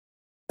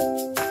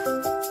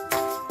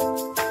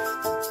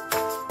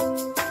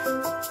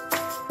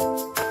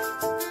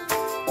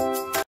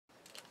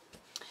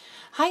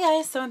Hi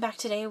guys, so I'm back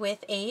today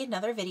with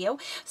another video.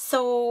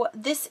 So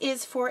this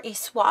is for a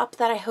swap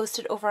that I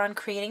hosted over on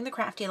Creating the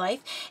Crafty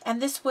Life,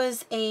 and this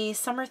was a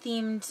summer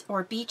themed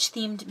or beach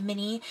themed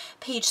mini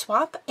page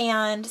swap.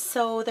 And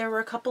so there were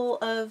a couple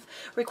of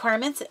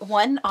requirements.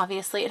 One,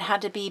 obviously it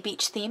had to be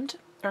beach themed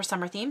or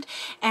summer themed,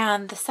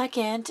 and the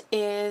second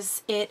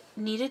is it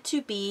needed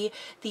to be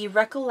the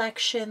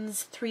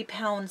Recollections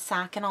 3-pound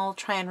sack, and I'll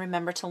try and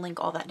remember to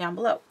link all that down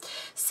below.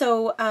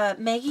 So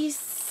Maggie,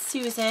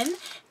 Susan,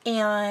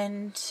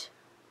 and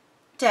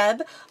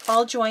Deb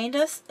all joined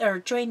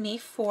me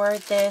for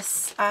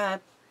this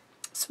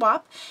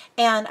swap,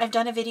 and I've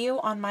done a video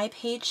on my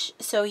page,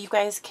 so you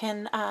guys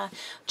can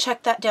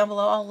check that down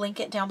below. I'll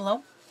link it down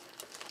below.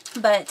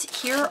 But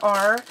here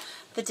are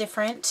the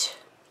different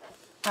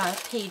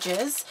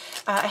pages.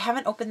 I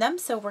haven't opened them,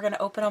 so we're going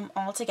to open them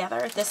all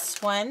together.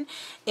 This one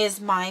is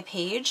my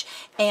page,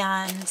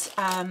 and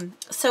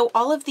so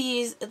all of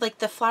these, like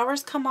the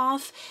flowers come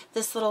off,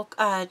 this little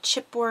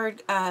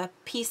chipboard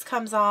piece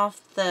comes off,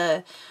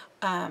 the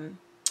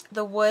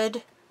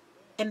wood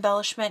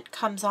embellishment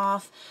comes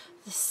off,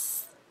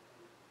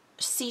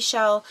 the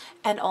seashell,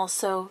 and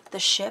also the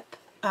ship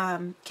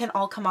can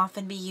all come off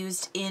and be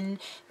used in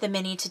the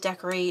mini to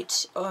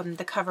decorate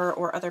the cover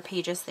or other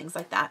pages, things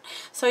like that.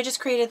 So I just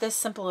created this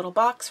simple little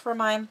box for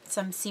mine,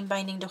 some seam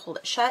binding to hold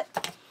it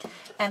shut.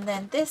 And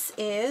then this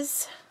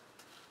is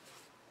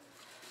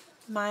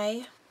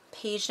my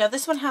page. Now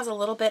this one has a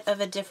little bit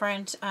of a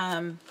different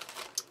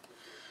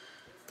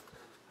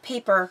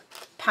paper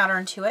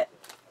pattern to it,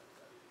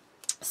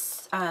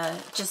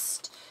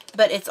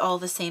 but it's all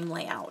the same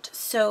layout.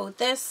 So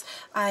this,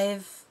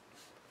 I've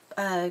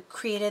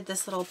created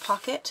this little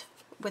pocket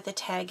with a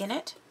tag in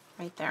it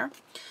right there.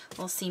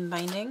 Little seam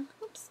binding.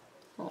 Oops.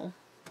 Little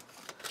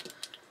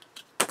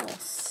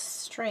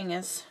string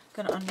is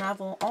going to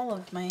unravel all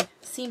of my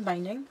seam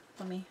binding.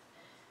 Let me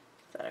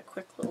give that a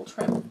quick little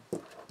trim.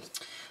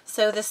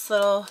 So this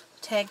little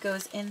tag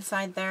goes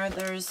inside there.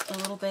 There's a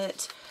little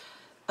bit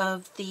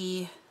of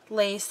the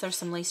lace. There's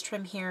some lace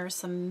trim here,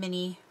 some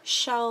mini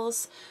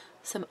shells,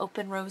 some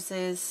open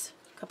roses,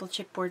 a couple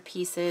chipboard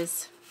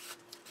pieces.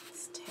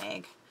 This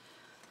tag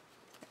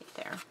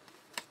there,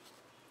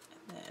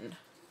 and then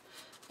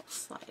we'll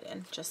slide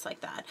in just like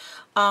that.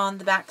 On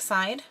the back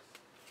side,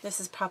 this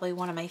is probably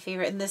one of my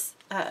favorite, and this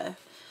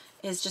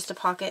is just a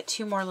pocket,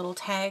 two more little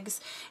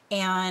tags,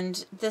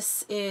 and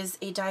this is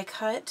a die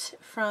cut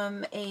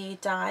from a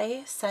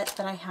die set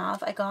that I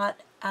have. I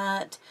got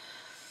at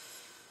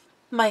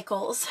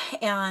Michael's,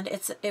 and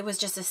it was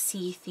just a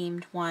sea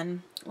themed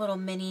one, little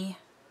mini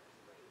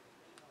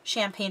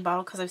champagne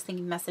bottle, because I was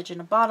thinking message in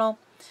a bottle.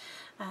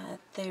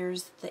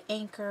 There's the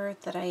anchor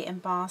that I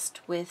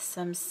embossed with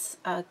some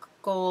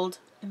gold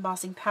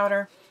embossing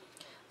powder.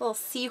 A little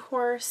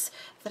seahorse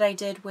that I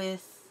did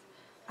with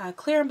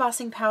clear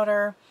embossing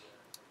powder.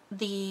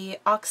 The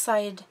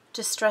oxide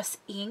distress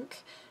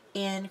ink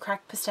in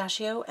cracked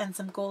pistachio and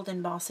some gold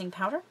embossing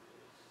powder.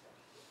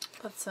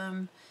 Put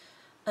some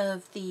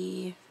of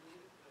the...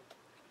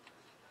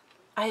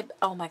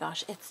 oh my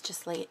gosh, it's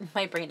just late.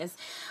 My brain is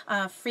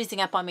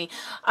freezing up on me.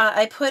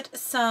 I put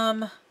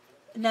some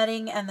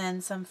netting and then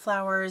some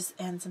flowers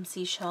and some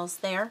seashells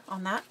there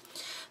on that.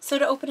 So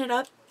to open it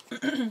up,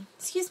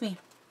 excuse me,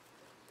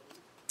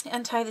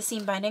 untie the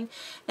seam binding.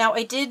 Now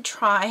I did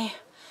try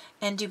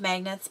and do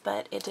magnets,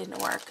 but it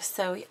didn't work.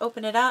 So you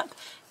open it up,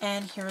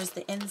 and here is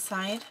the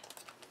inside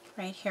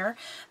right here.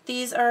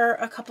 These are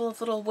a couple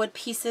of little wood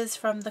pieces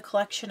from the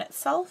collection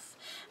itself.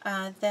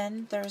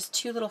 Then there's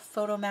two little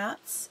photo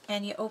mats,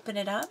 and you open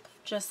it up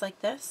just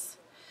like this.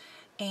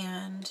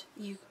 And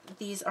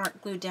these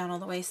aren't glued down all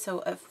the way, so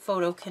a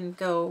photo can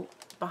go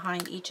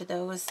behind each of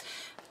those,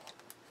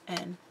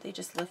 and they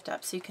just lift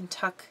up, so you can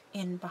tuck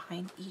in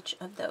behind each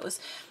of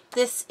those.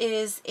 This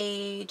is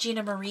a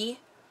Gina Marie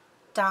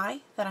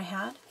die that I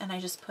had, and I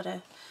just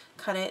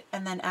cut it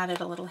and then added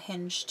a little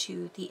hinge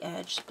to the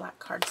edge, black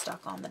cardstock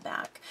on the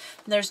back.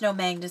 And there's no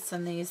magnets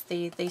in these.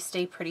 They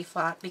stay pretty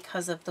flat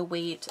because of the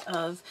weight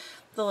of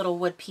the little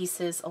wood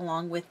pieces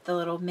along with the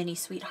little mini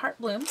sweetheart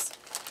blooms.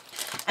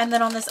 And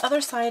then on this other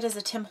side is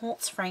a Tim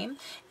Holtz frame,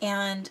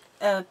 and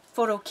a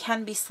photo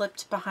can be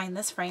slipped behind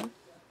this frame.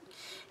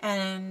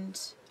 And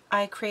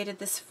I created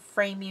this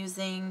frame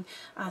using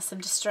some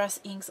distress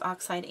inks,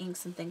 oxide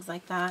inks, and things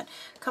like that.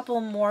 A couple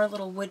more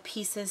little wood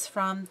pieces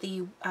from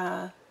the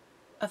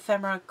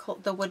ephemera,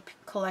 the wood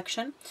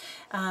collection.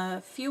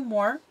 A few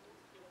more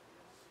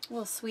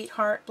little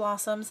sweetheart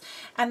blossoms,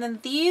 and then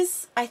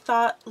these I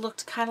thought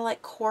looked kind of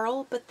like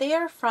coral, but they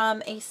are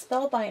from a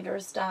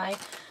Spellbinders die,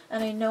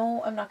 and I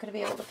know I'm not going to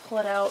be able to pull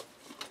it out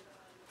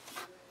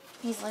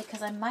easily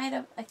because I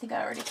think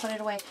I already put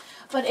it away,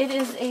 but it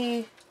is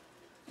a,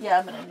 yeah,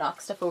 I'm going to knock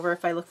stuff over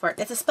if I look for it.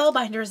 It's a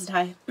Spellbinders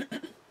die.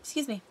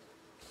 Excuse me.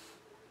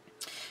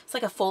 It's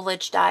like a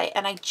foliage die,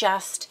 and I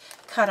just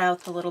cut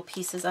out the little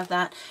pieces of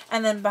that,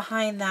 and then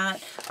behind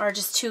that are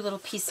just two little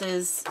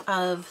pieces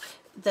of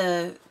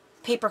the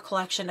paper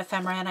collection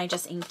ephemera, and I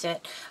just inked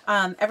it.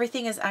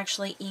 Everything is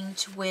actually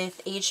inked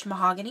with aged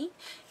mahogany,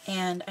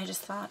 and I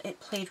just thought it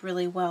played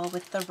really well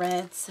with the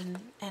reds,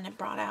 and it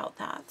brought out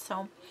that.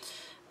 So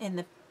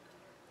it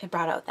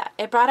brought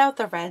out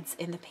the reds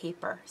in the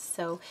paper.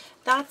 So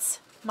that's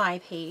my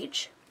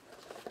page.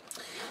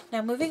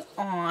 Now moving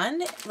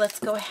on, let's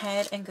go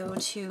ahead and go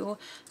to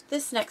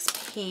this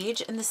next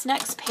page. And this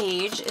next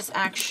page is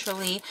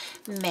actually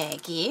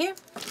Maggie.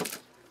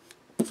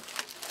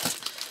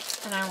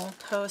 And I will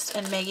post,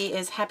 and Maggie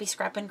is Happy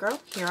Scrappin'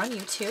 Girl here on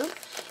YouTube.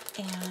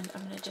 And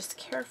I'm going to just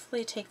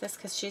carefully take this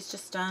because she's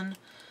just done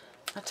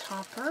a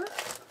topper.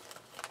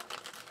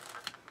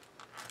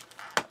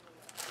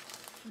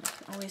 I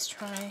can always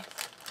try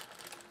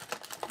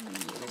and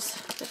use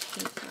the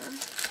paper.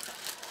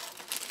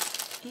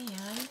 And,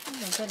 oh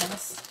my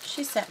goodness,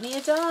 she sent me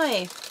a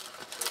die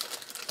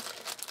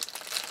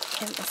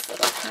in this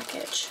little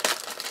package.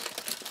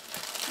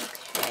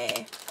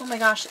 Okay. Oh my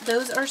gosh,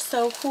 those are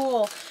so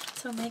cool.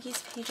 So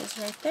Maggie's page is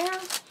right there.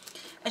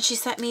 And she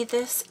sent me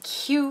this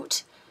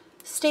cute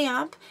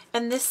stamp.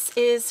 And this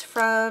is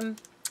from,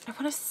 I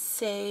want to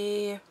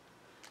say,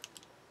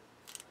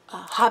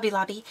 Hobby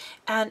Lobby,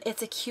 and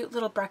it's a cute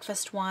little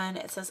breakfast one.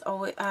 It says,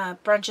 "Oh,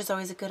 brunch is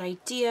always a good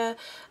idea."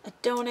 A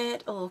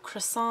donut, a little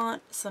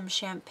croissant, some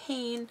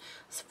champagne,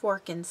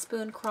 fork and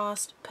spoon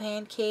crossed,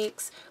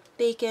 pancakes,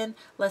 bacon.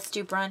 Let's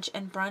do brunch,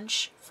 and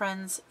brunch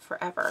friends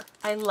forever.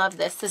 I love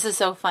this. This is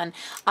so fun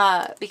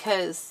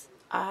because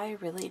I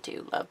really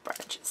do love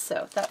brunch.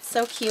 So that's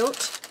so cute.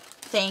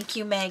 Thank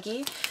you,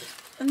 Maggie.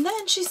 And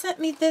then she sent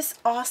me this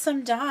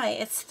awesome die.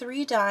 It's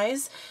 3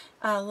 dies.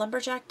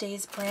 Lumberjack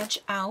Days Branch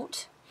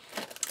Out.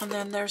 And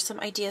then there's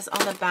some ideas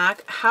on the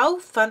back. How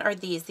fun are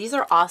these? These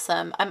are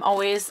awesome. I'm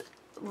always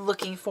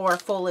looking for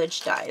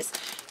foliage dies.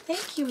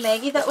 Thank you,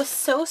 Maggie. That was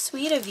so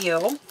sweet of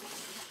you.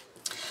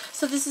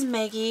 So this is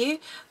Maggie.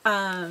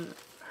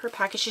 Her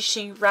package,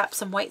 she wrapped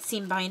some white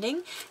seam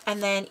binding,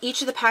 and then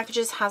each of the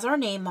packages has our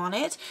name on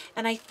it.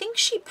 And I think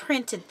she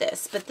printed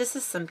this, but this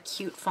is some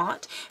cute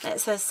font. And it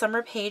says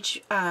Summer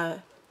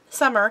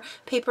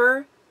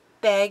Paper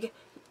Bag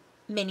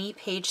Mini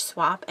Page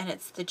Swap, and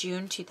it's the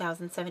June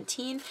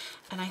 2017,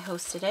 and I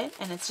hosted it,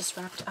 and it's just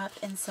wrapped up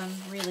in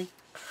some really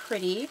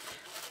pretty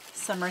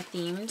summer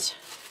themed,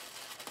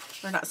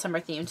 or not summer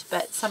themed,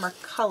 but summer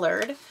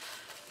colored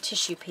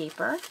tissue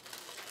paper.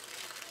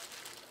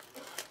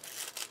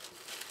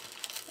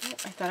 Oh,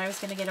 I thought I was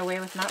going to get away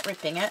with not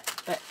ripping it,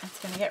 but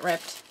it's going to get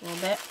ripped a little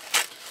bit.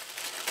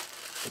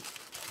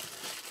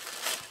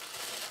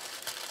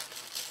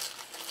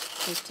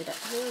 Taped it up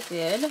real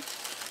good.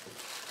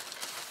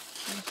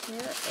 And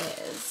here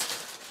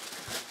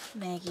is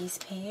Maggie's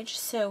page.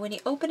 So when you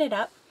open it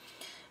up,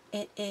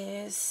 it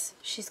is,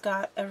 she's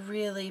got a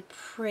really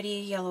pretty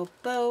yellow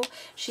bow.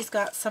 She's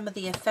got some of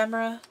the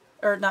ephemera,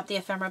 or not the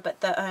ephemera,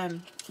 but the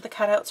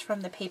cutouts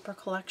from the paper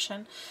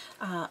collection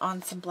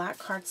on some black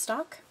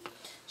cardstock.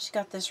 She's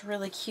got this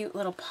really cute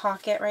little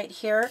pocket right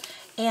here,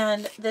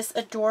 and this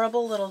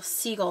adorable little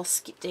seagull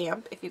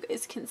stamp, if you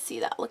guys can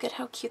see that. Look at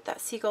how cute that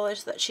seagull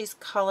is that she's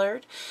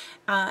colored.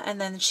 And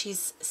then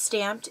she's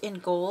stamped in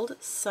gold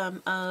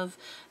some of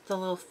the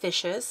little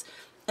fishes.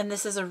 And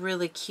this is a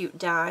really cute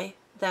die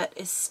that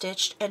is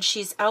stitched, and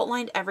she's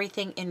outlined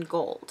everything in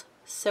gold.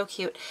 So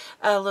cute.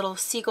 A little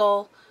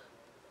seagull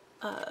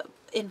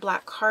in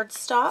black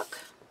cardstock.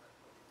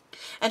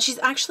 And she's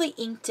actually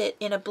inked it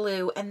in a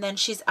blue, and then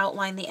she's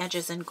outlined the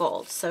edges in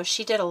gold. So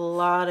she did a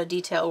lot of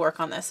detail work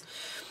on this.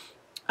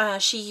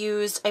 She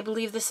used, I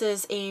believe this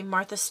is a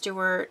Martha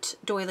Stewart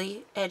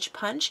doily edge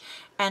punch,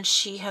 and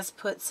she has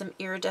put some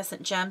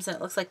iridescent gems, and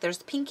it looks like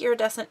there's pink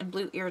iridescent and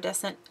blue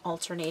iridescent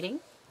alternating.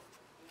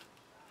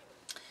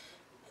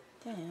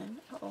 Then,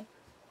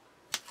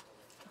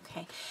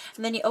 okay.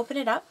 And then you open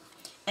it up,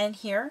 and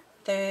here,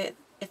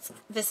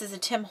 this is a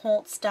Tim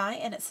Holtz die,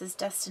 and it says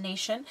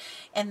Destination.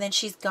 And then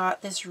she's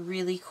got this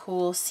really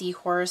cool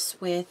seahorse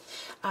with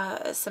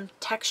some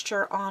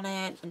texture on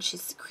it, and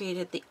she's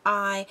created the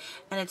eye,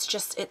 and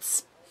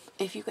it's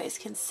if you guys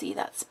can see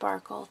that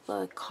sparkle,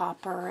 the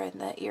copper and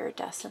the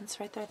iridescence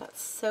right there,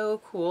 that's so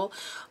cool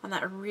on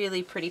that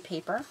really pretty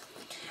paper.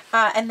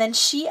 And then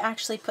she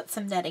actually put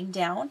some netting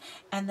down,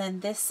 and then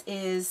this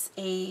is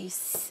a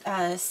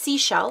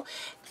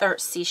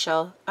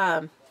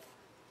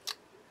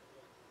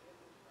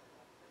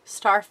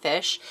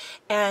starfish,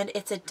 and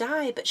it's a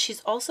die, but she's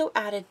also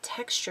added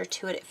texture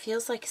to it. It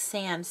feels like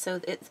sand,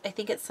 so I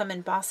think it's some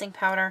embossing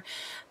powder,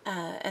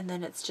 and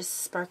then it's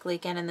just sparkly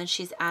again, and then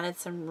she's added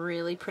some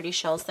really pretty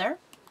shells there.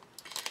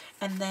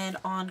 And then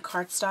on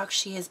cardstock,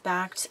 she has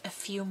backed a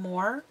few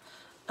more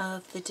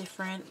of the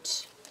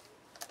different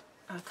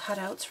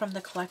cutouts from the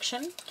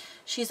collection.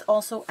 She's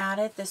also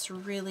added this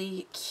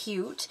really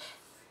cute,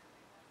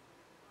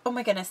 oh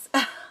my goodness,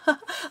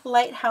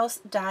 lighthouse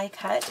die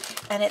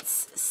cut, and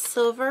it's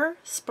silver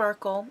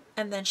sparkle,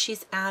 and then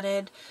she's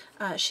added,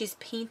 she's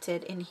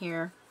painted in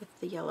here with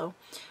the yellow,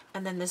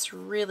 and then this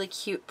really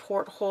cute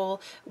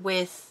porthole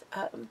with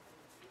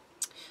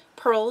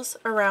pearls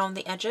around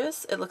the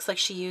edges. It looks like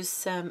she used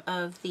some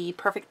of the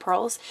Perfect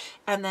Pearls,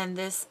 and then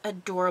this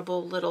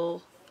adorable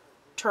little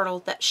turtle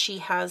that she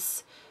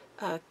has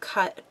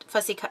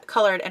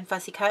colored and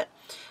fussy cut.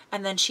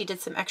 And then she did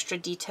some extra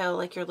detail,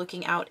 like you're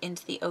looking out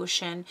into the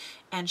ocean,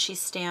 and she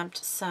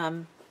stamped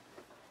some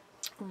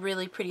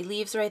really pretty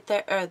leaves right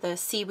there, or the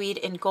seaweed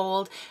in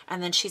gold,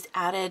 and then she's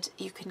added,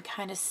 you can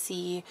kind of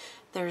see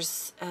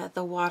there's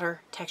the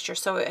water texture.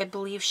 So I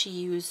believe she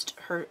used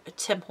her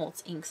Tim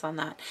Holtz inks on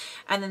that.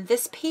 And then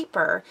this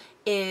paper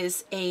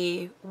is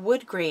a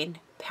wood grain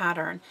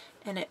pattern,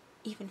 and it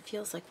even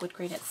feels like wood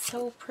grain. It's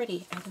so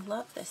pretty. I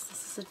love this.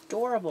 This is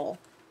adorable.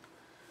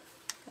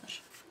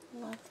 Gosh,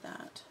 love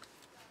that.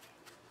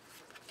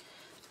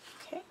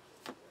 Okay.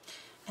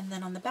 And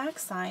then on the back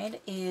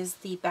side is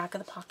the back of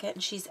the pocket,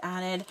 and she's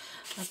added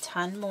a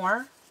ton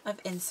more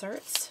of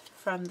inserts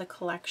from the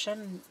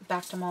collection,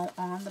 backed them all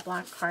on the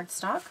black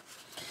cardstock.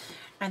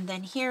 And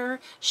then here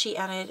she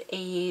added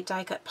a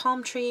die cut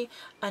palm tree,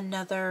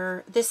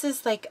 another, this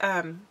is like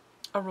a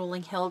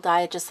rolling hill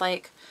die, just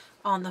like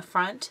on the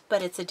front,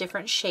 but it's a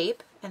different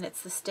shape, and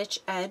it's the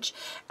stitch edge.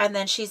 And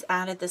then she's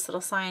added this little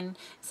sign,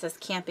 it says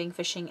camping,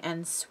 fishing,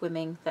 and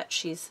swimming, that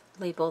she's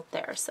labeled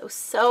there.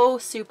 So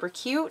super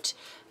cute.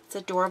 It's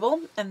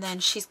adorable. And then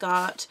she's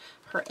got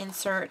her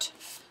insert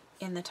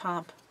in the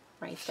top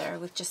right there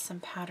with just some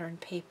pattern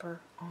paper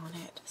on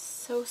it.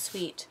 So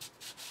sweet.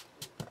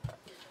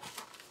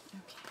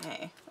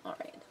 Okay, all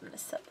right, I'm going to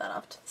set that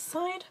off to the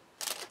side.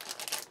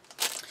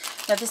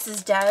 Now this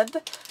is Deb,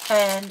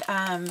 and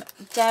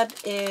Deb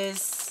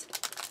is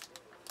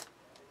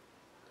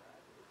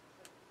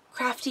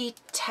Crafty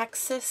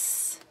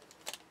Texas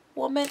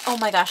Woman. Oh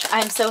my gosh,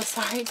 I'm so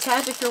sorry,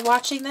 Deb, if you're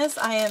watching this.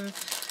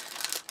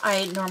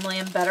 I normally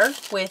am better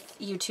with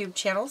YouTube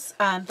channels,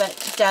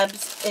 but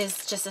Deb's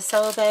is just a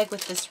cello bag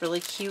with this really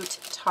cute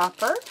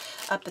topper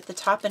up at the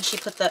top, and she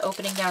put the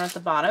opening down at the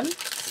bottom.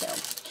 So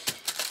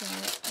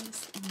here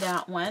is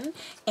that one,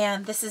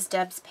 and this is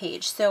Deb's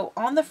page. So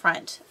on the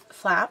front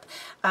flap,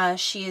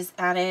 she has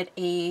added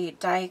a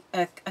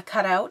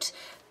cutout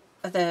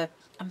of the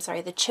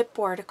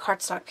chipboard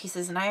cardstock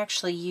pieces, and I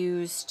actually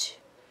used,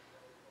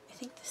 I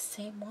think, the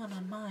same one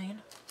on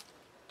mine.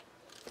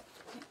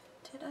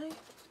 Did I?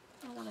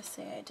 I want to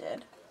say I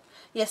did.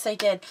 Yes, I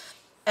did.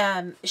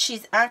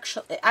 She's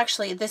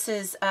actually this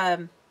is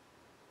yeah,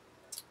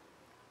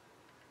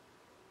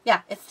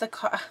 it's the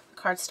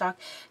cardstock,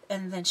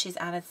 and then she's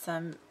added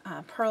some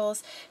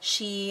pearls.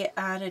 She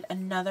added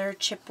another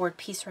chipboard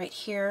piece right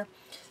here,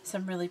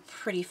 some really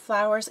pretty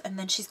flowers, and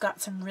then she's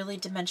got some really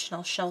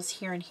dimensional shells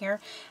here and here,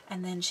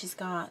 and then she's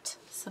got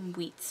some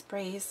wheat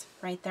sprays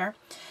right there.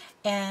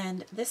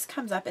 And this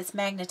comes up, it's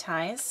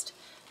magnetized,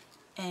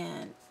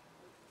 and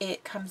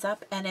it comes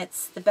up, and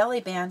it's the belly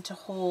band to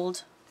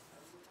hold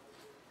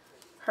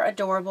her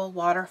adorable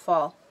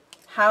waterfall.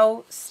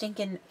 How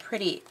stinking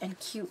pretty and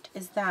cute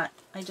is that?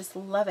 I just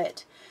love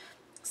it.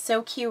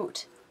 So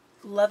cute.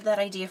 Love that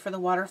idea for the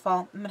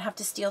waterfall. I'm going to have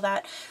to steal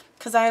that,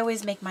 because I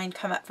always make mine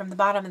come up from the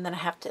bottom and then I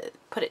have to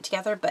put it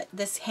together, but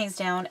this hangs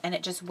down and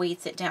it just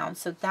weights it down.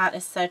 So that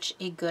is such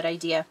a good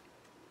idea.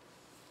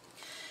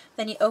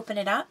 Then you open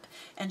it up,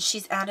 and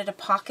she's added a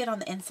pocket on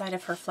the inside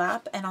of her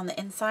flap, and on the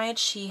inside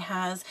she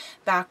has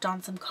backed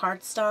on some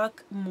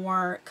cardstock,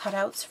 more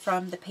cutouts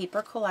from the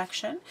paper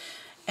collection.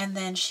 And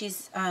then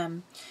she's,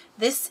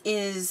 this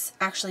is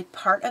actually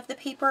part of the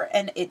paper,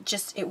 and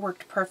it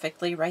worked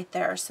perfectly right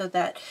there, so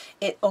that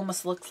it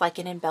almost looks like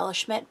an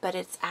embellishment, but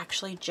it's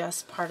actually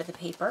just part of the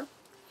paper.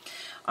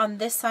 On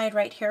this side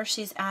right here,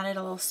 she's added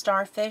a little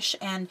starfish,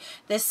 and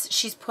this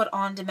she's put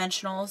on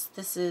dimensionals.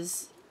 This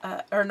is,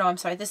 or no, I'm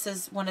sorry, this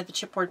is one of the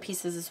chipboard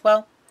pieces as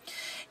well.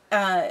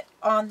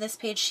 On this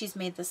page, she's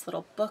made this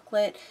little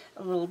booklet,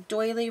 a little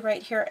doily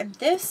right here, and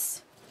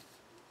this,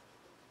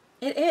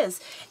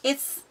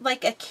 it's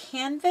like a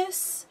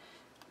canvas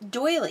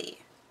doily.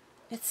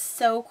 It's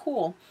so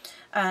cool.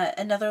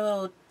 Another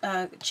little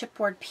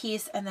chipboard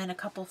piece, and then a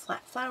couple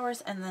flat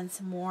flowers, and then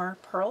some more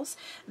pearls.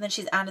 And then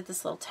she's added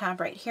this little tab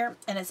right here,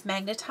 and it's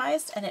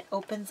magnetized, and it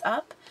opens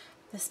up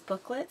this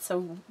booklet,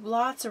 so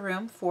lots of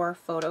room for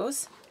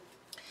photos.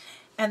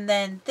 And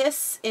then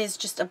this is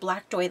just a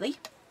black doily.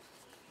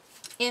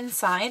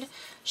 Inside,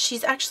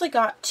 she's actually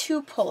got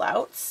two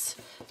pullouts.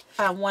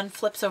 One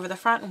flips over the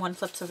front and one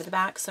flips over the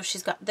back. So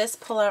she's got this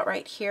pullout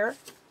right here.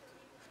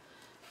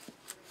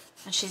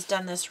 And she's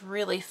done this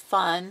really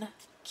fun,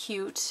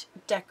 cute,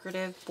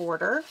 decorative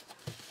border.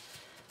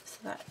 So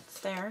that's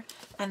there.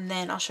 And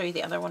then I'll show you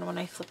the other one when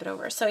I flip it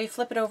over. So you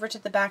flip it over to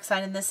the back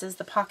side, and this is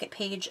the pocket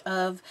page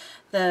of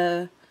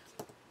the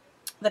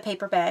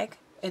paper bag.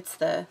 It's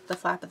the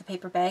flap of the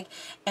paper bag.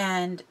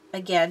 And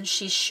again,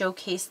 she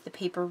showcased the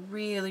paper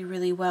really,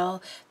 really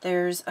well.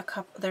 There's a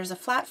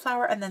flat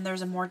flower, and then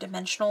there's a more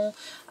dimensional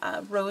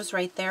rose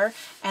right there.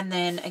 And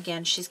then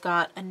again, she's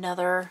got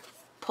another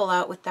pull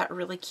out with that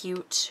really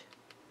cute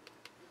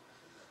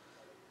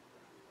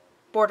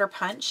border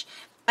punch.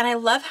 And I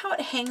love how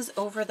it hangs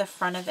over the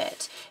front of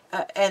it,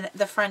 and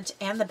the front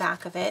and the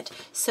back of it,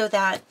 so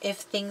that if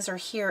things are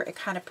here, it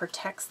kind of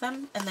protects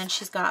them. And then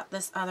she's got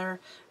this other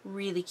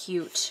really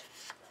cute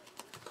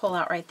pull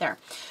out right there.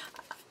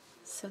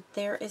 So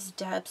there is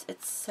Deb's.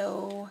 It's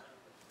so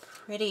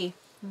pretty.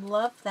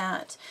 Love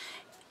that.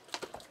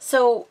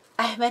 So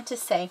I meant to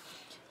say,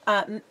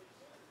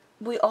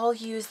 we all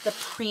use the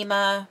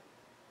Prima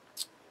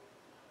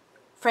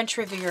French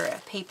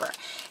Riviera paper.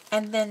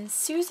 And then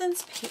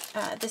Susan's,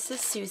 this is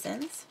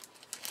Susan's.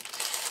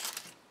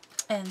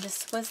 And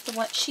this was the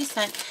one she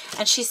sent.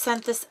 And she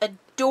sent this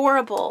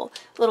adorable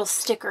little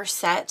sticker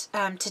set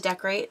to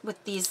decorate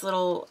with these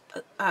little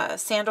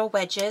sandal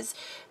wedges.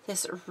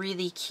 This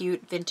really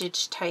cute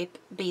vintage type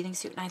bathing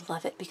suit. And I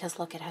love it because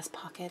look, it has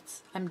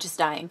pockets. I'm just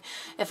dying.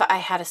 If I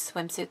had a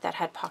swimsuit that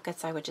had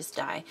pockets, I would just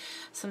die.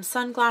 Some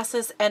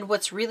sunglasses. And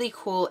what's really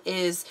cool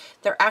is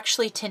they're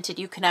actually tinted.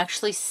 You can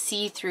actually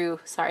see through,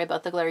 sorry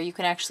about the glare, you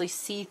can actually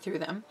see through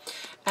them.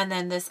 And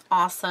then this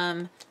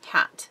awesome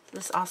hat,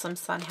 this awesome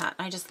sun hat.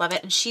 I just love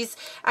it. And she's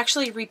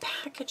actually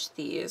repackaged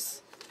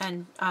these.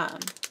 And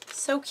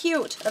so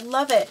cute. I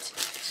love it.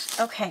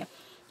 Okay.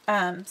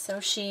 So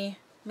she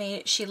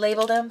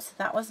labeled them, so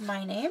that was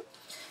my name.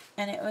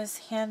 And it was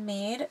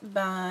handmade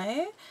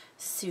by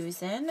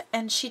Susan.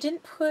 And she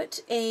didn't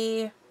put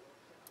a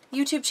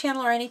YouTube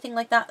channel or anything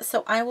like that,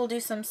 so I will do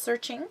some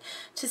searching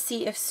to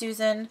see if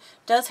Susan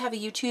does have a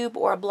YouTube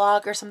or a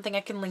blog or something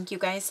I can link you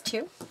guys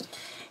to.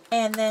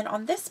 And then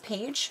on this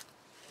page,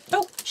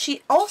 oh,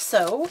 she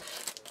also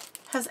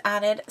has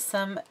added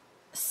some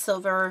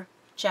silver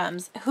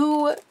gems.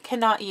 Who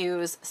cannot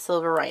use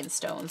silver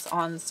rhinestones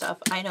on stuff?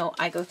 I know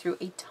I go through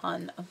a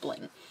ton of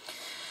bling.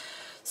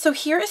 So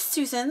here is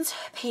Susan's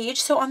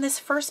page. So on this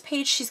first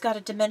page, she's got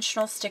a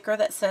dimensional sticker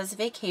that says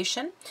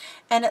vacation.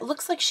 And it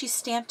looks like she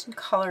stamped and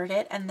colored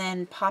it and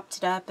then popped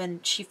it up,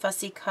 and she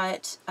fussy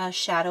cut a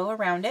shadow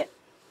around it.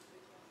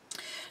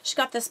 She's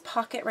got this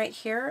pocket right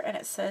here, and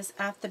it says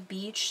at the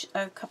beach,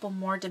 a couple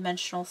more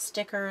dimensional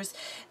stickers.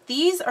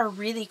 These are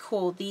really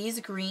cool. These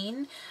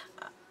green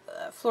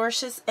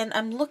flourishes, and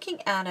I'm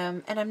looking at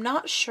them and I'm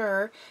not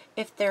sure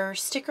if they're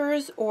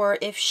stickers or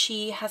if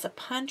she has a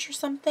punch or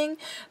something,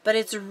 but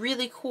it's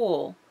really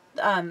cool.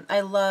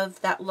 I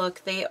love that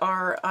look. They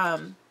are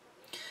on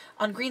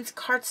green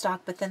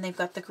cardstock, but then they've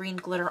got the green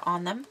glitter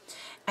on them.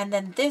 And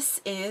then this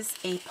is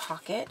a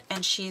pocket,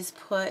 and she's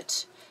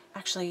put,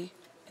 actually,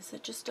 is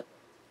it just a,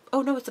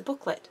 oh no, it's a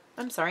booklet.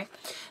 I'm sorry.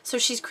 So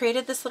she's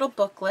created this little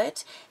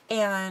booklet,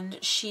 and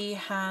she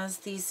has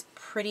these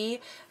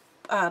pretty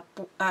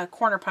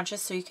corner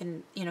punches, so you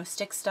can, you know,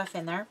 stick stuff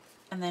in there.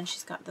 And then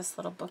she's got this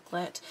little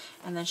booklet,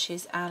 and then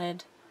she's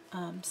added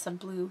some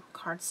blue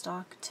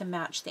cardstock to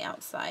match the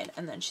outside,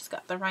 and then she's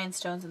got the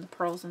rhinestones and the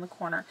pearls in the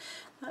corner.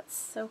 That's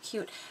so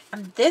cute.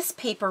 And this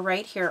paper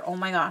right here, oh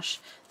my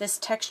gosh, this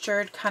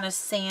textured kind of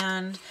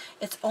sand,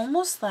 it's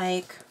almost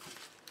like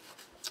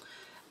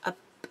a,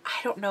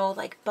 I don't know,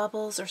 like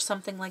bubbles or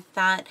something like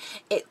that.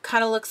 It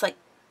kind of looks like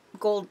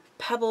gold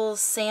pebbles,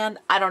 sand,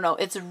 I don't know.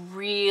 It's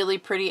really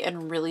pretty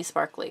and really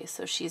sparkly.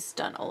 So she's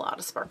done a lot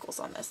of sparkles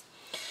on this.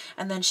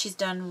 And then she's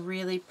done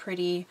really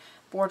pretty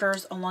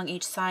borders along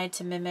each side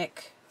to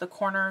mimic the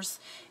corners.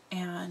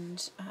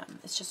 And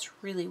it's just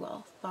really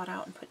well thought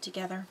out and put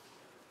together.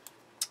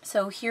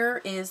 So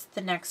here is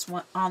the next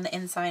one on the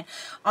inside.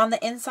 On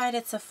the inside,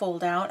 it's a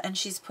fold out, and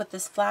she's put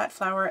this flat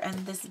flower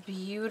and this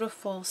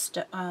beautiful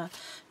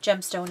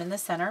gemstone in the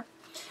center.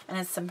 And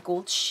it's some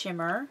gold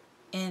shimmer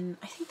in,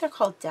 I think they're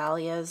called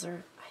dahlias,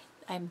 or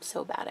I'm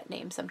so bad at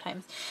names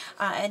sometimes.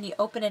 And you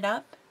open it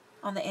up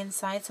on the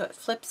inside, so it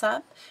flips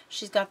up.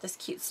 She's got this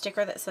cute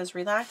sticker that says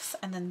relax,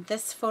 and then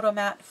this photo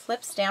mat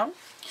flips down,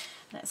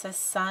 and it says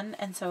sun,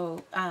 and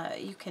so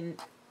you can,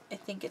 I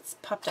think it's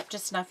popped up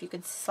just enough, you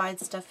can slide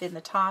stuff in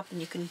the top,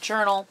 and you can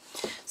journal.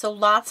 So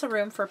lots of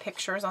room for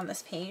pictures on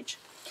this page.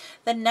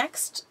 The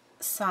next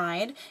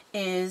side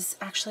is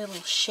actually a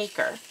little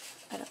shaker.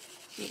 I don't,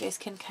 you guys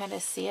can kind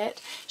of see it.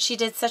 She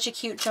did such a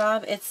cute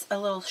job. It's a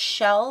little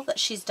shell that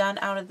she's done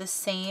out of the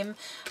same,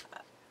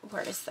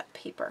 where is that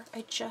paper?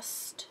 I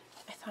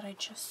thought I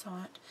just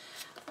saw it.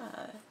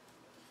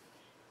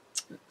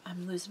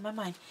 I'm losing my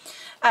mind.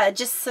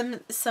 Just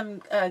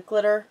some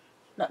glitter,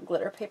 not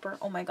glitter paper,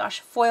 oh my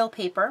gosh, foil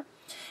paper.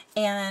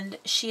 And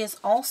she has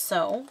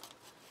also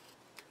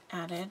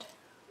added,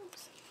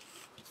 oops.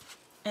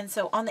 And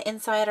so on the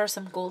inside are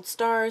some gold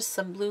stars,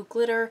 some blue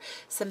glitter,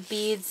 some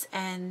beads,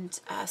 and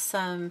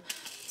some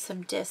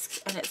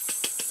discs, and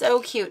it's so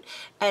cute.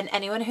 And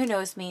anyone who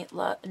knows me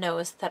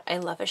knows that I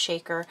love a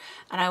shaker,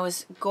 and I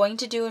was going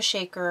to do a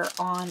shaker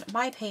on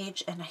my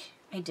page, and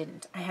I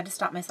didn't. I had to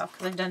stop myself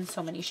because I've done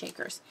so many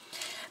shakers.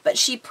 But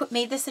she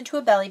made this into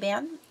a belly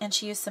band, and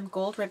she used some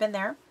gold ribbon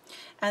there.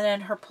 And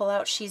then her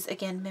pullout, she's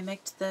again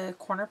mimicked the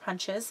corner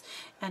punches,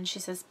 and she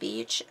says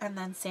beach and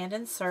then sand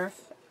and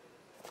surf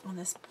on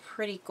this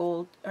pretty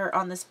gold, or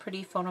on this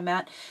pretty photo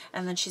mat.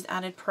 And then she's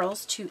added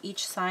pearls to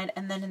each side,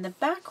 and then in the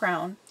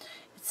background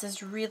it's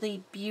this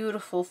really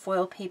beautiful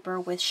foil paper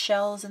with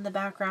shells in the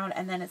background,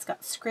 and then it's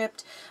got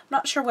script. I'm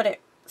not sure what it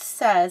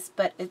says,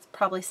 but it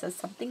probably says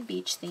something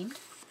beach themed.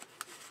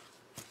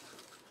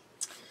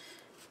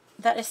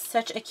 That is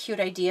such a cute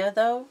idea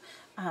though,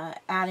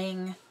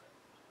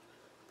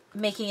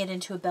 making it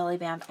into a belly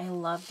band. I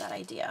love that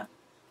idea.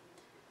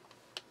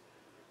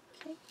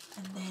 Okay,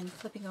 and then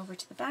flipping over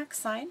to the back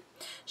side,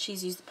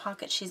 she's used the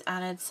pocket, she's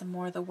added some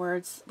more of the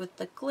words with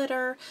the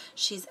glitter,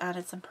 she's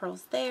added some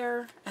pearls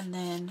there, and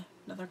then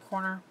another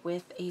corner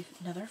with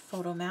another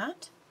photo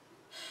mat,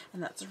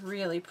 and that's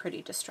really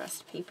pretty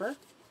distressed paper.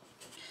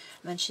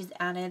 And then she's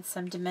added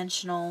some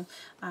dimensional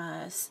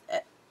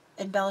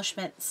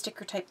embellishment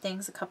sticker type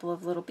things, a couple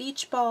of little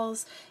beach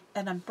balls,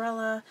 an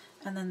umbrella,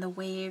 and then the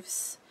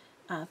waves,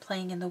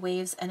 playing in the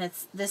waves, and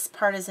this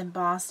part is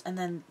embossed, and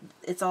then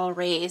it's all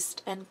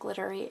raised and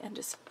glittery and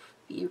just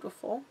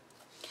beautiful.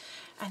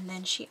 And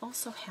then she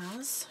also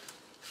has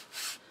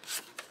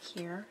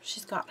here,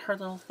 she's got her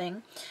little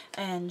thing,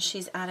 and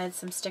she's added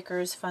some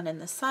stickers, fun in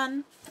the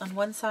sun on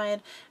one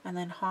side, and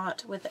then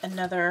hot with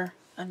another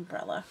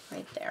umbrella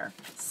right there.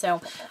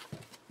 So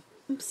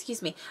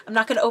excuse me, I'm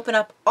not going to open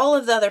up all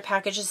of the other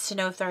packages to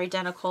know if they're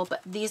identical,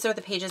 but these are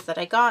the pages that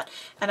I got,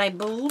 and I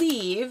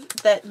believe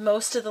that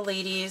most of the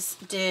ladies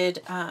did,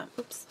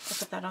 oops, I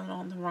put that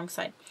on the wrong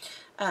side,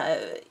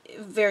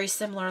 very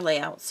similar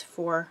layouts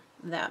for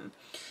them.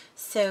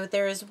 So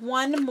there is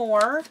one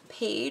more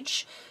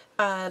page,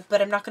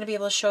 but I'm not going to be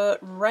able to show it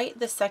right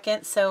this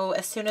second, so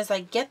as soon as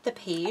I get the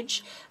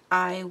page,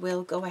 I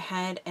will go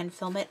ahead and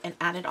film it and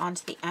add it on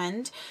to the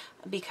end,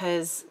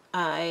 because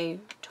I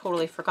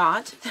totally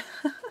forgot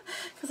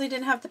because I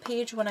didn't have the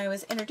page when I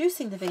was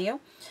introducing the video.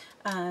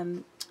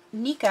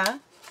 Nika,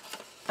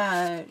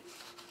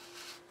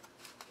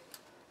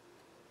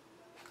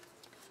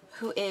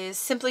 who is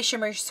Simply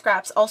Shimmery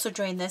Scraps, also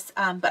joined this,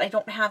 but I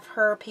don't have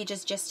her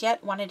pages just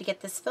yet. Wanted to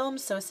get this filmed,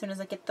 so as soon as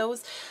I get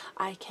those,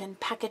 I can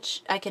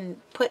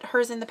put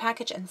hers in the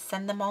package and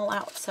send them all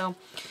out. So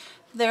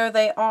there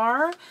they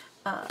are.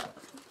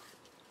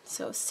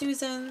 So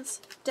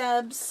Susan's,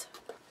 Deb's,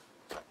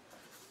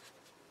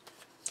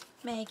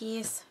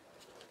 Maggie's,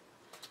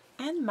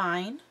 and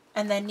mine,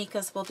 and then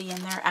Nika's will be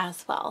in there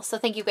as well. So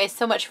thank you guys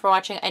so much for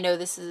watching. I know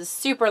this is a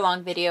super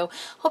long video.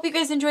 Hope you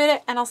guys enjoyed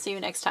it, and I'll see you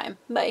next time.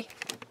 Bye.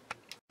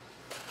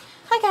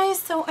 Hi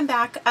guys, so I'm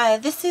back.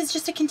 This is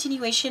just a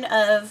continuation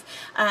of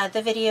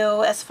the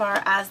video as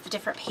far as the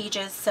different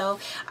pages. So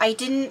I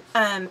didn't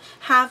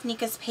have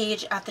Nika's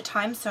page at the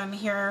time, so I'm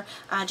here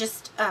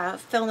just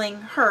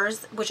filming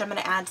hers, which I'm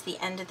going to add to the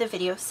end of the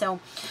video. So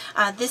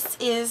this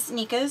is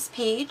Nika's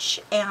page,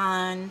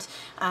 and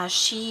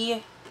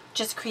she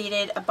just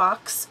created a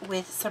box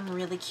with some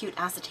really cute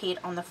acetate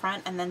on the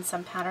front and then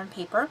some pattern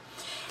paper.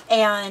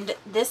 And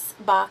this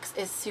box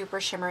is super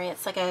shimmery.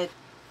 It's like a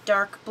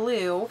dark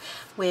blue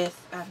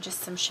with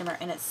just some shimmer,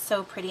 and it's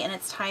so pretty, and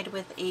it's tied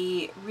with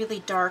a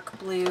really dark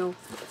blue,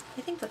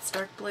 I think that's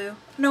dark blue,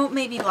 no,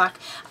 maybe black,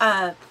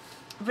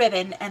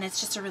 ribbon, and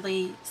it's just a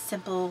really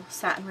simple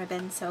satin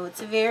ribbon, so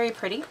it's very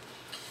pretty.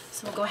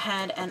 So we'll go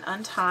ahead and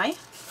untie,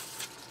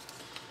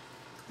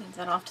 leave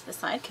that off to the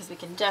side because we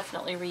can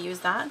definitely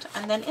reuse that.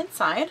 And then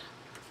inside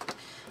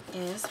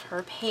is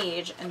her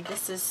page, and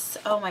this is,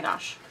 oh my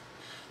gosh,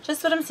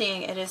 just what I'm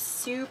seeing. It is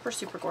super,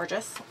 super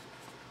gorgeous.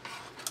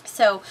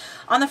 So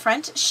on the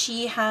front,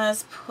 she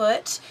has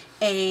put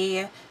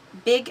a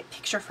big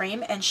picture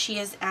frame, and she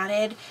has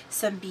added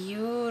some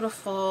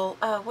beautiful,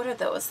 what are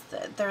those?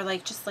 They're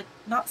like, just like,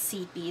 not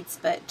seed beads,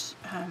 but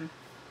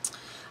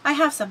I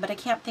have some, but I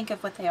can't think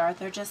of what they are.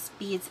 They're just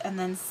beads, and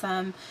then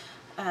some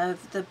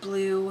of the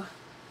blue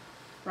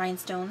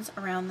rhinestones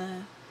around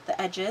the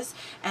edges,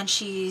 and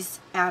she's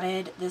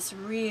added this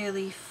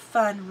really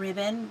fun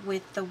ribbon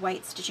with the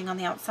white stitching on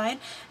the outside,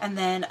 and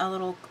then a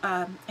little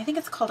I think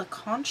it's called a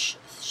conch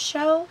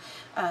shell,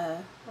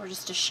 or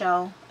just a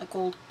shell, a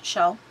gold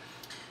shell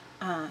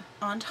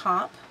on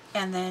top,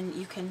 and then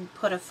you can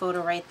put a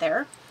photo right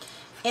there.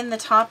 In the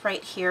top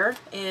right here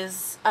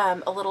is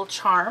a little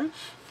charm,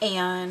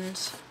 and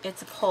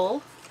it's a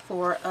pull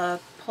for a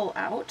pull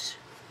out,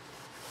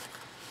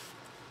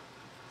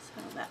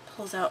 so that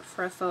pulls out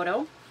for a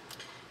photo.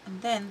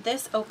 And then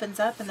this opens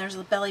up, and there's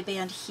a belly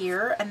band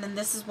here, and then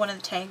this is one of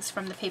the tags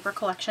from the paper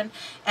collection,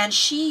 and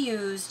she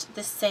used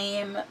the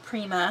same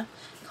Prima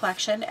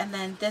collection, and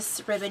then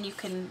this ribbon you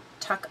can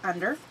tuck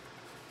under.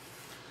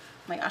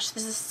 Oh my gosh,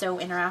 this is so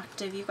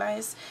interactive, you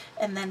guys.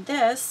 And then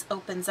this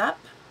opens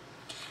up,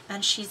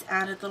 and she's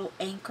added little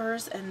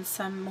anchors and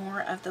some more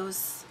of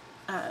those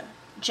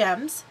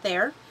gems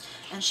there,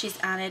 and she's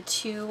added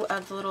 2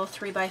 of the little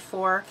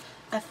 3x4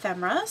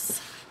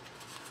 ephemeras.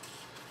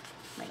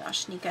 Oh my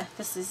gosh, Nika,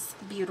 this is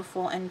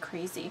beautiful and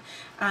crazy.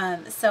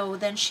 So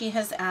then she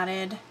has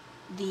added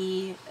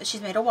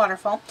she's made a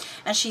waterfall,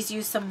 and she's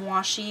used some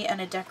washi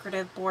and a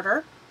decorative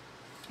border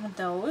on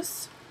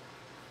those.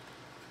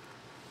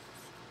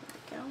 There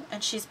we go.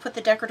 And she's put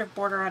the decorative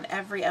border on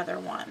every other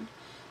one.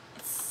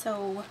 It's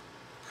so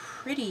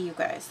pretty, you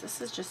guys.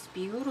 This is just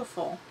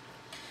beautiful.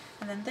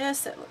 And then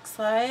this, it looks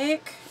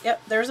like,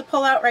 yep, there's a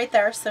pull-out right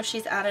there. So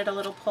she's added a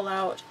little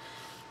pull-out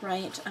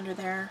right under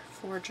there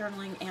for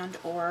journaling and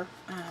or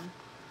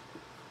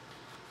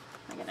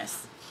my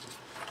goodness.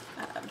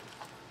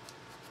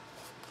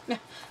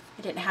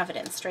 I didn't have it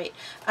in straight.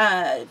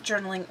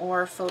 Journaling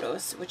or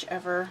photos,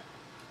 whichever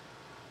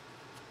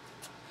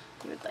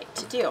you would like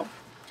to do.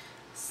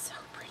 So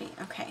pretty.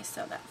 Okay,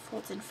 so that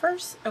folds in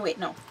first. Oh wait,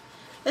 no.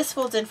 This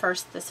folds in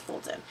first, this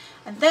folds in.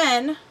 And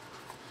then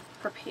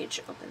her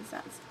page opens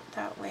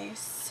that way.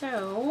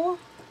 So,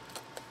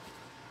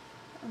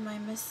 am I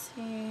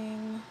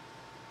missing?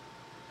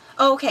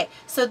 Oh, okay,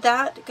 so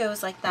that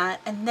goes like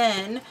that, and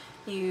then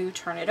you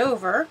turn it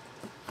over.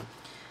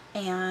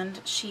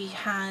 And she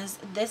has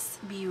this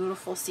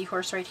beautiful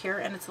seahorse right here,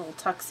 and it's a little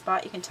tuck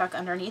spot. You can tuck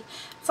underneath.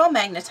 It's all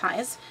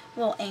magnetized. A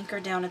little anchor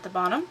down at the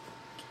bottom.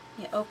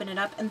 You open it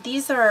up, and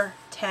these are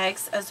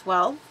tags as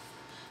well.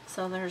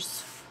 So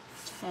there's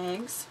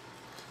tags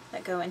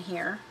that go in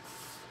here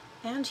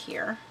and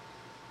here.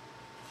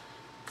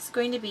 It's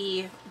going to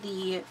be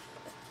the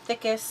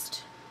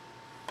thickest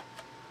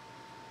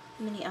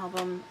mini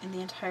album in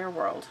the entire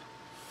world.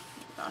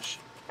 Oh my gosh.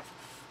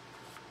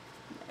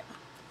 Yeah,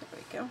 there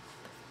we go.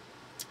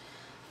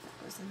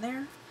 In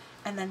there,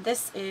 and then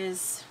this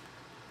is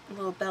a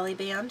little belly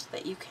band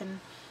that you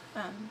can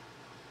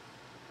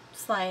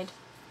slide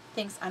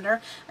things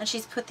under, and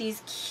she's put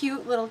these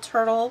cute little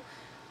turtle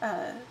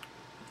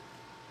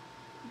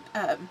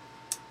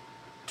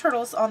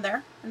turtles on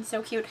there, and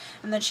so cute.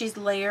 And then she's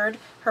layered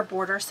her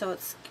border so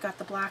it's got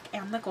the black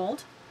and the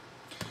gold.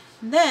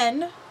 And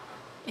then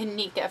in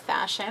Nika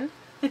fashion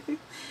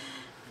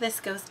this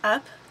goes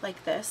up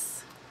like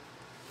this.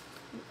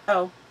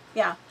 Oh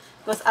yeah,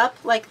 goes up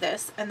like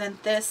this, and then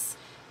this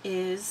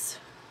is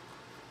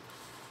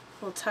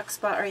a little tuck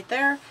spot right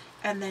there,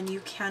 and then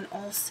you can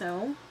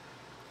also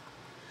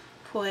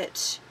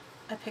put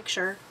a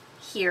picture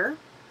here.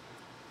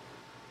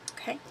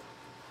 Okay,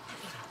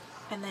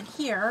 and then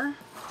here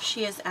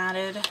she has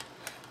added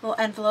little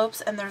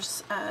envelopes, and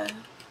there's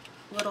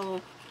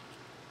little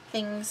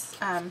things.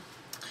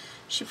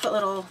 She put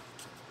little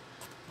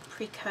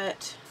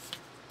pre-cut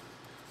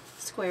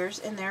squares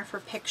in there for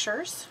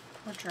pictures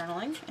or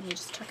journaling, and you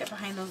just tuck it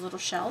behind those little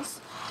shells.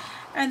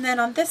 And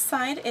then on this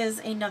side is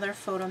another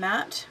photo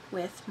mat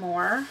with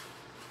more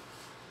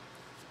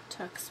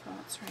tuck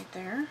spots right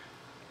there.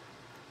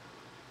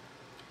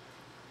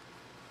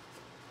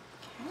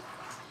 Okay,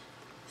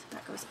 so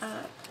that goes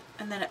up,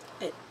 and then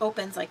it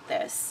opens like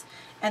this.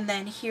 And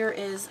then here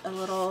is a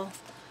little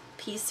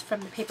piece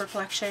from the paper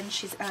collection.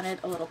 She's added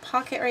a little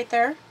pocket right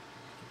there.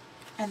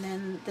 And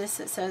then this,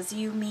 it says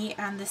you, me,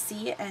 and the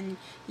sea, and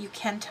you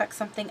can tuck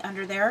something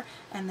under there.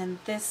 And then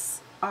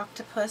this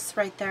octopus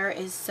right there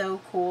is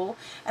so cool.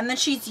 And then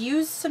she's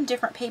used some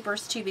different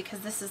papers too, because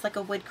this is like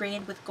a wood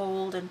grain with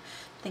gold and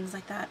things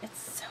like that.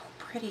 It's so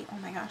pretty. Oh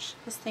my gosh,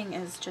 this thing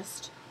is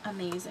just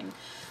amazing.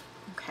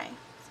 Okay,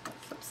 so it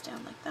flips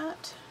down like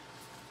that,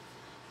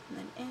 and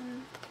then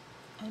in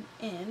and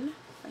in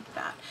like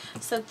that.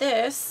 So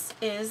this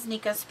is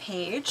Nika's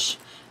page,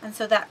 and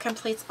so that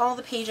completes all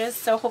the pages.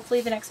 So hopefully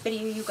the next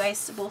video you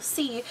guys will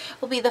see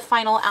will be the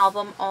final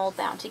album all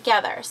bound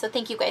together. So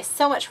thank you guys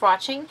so much for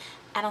watching,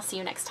 and I'll see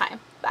you next time.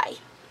 Bye.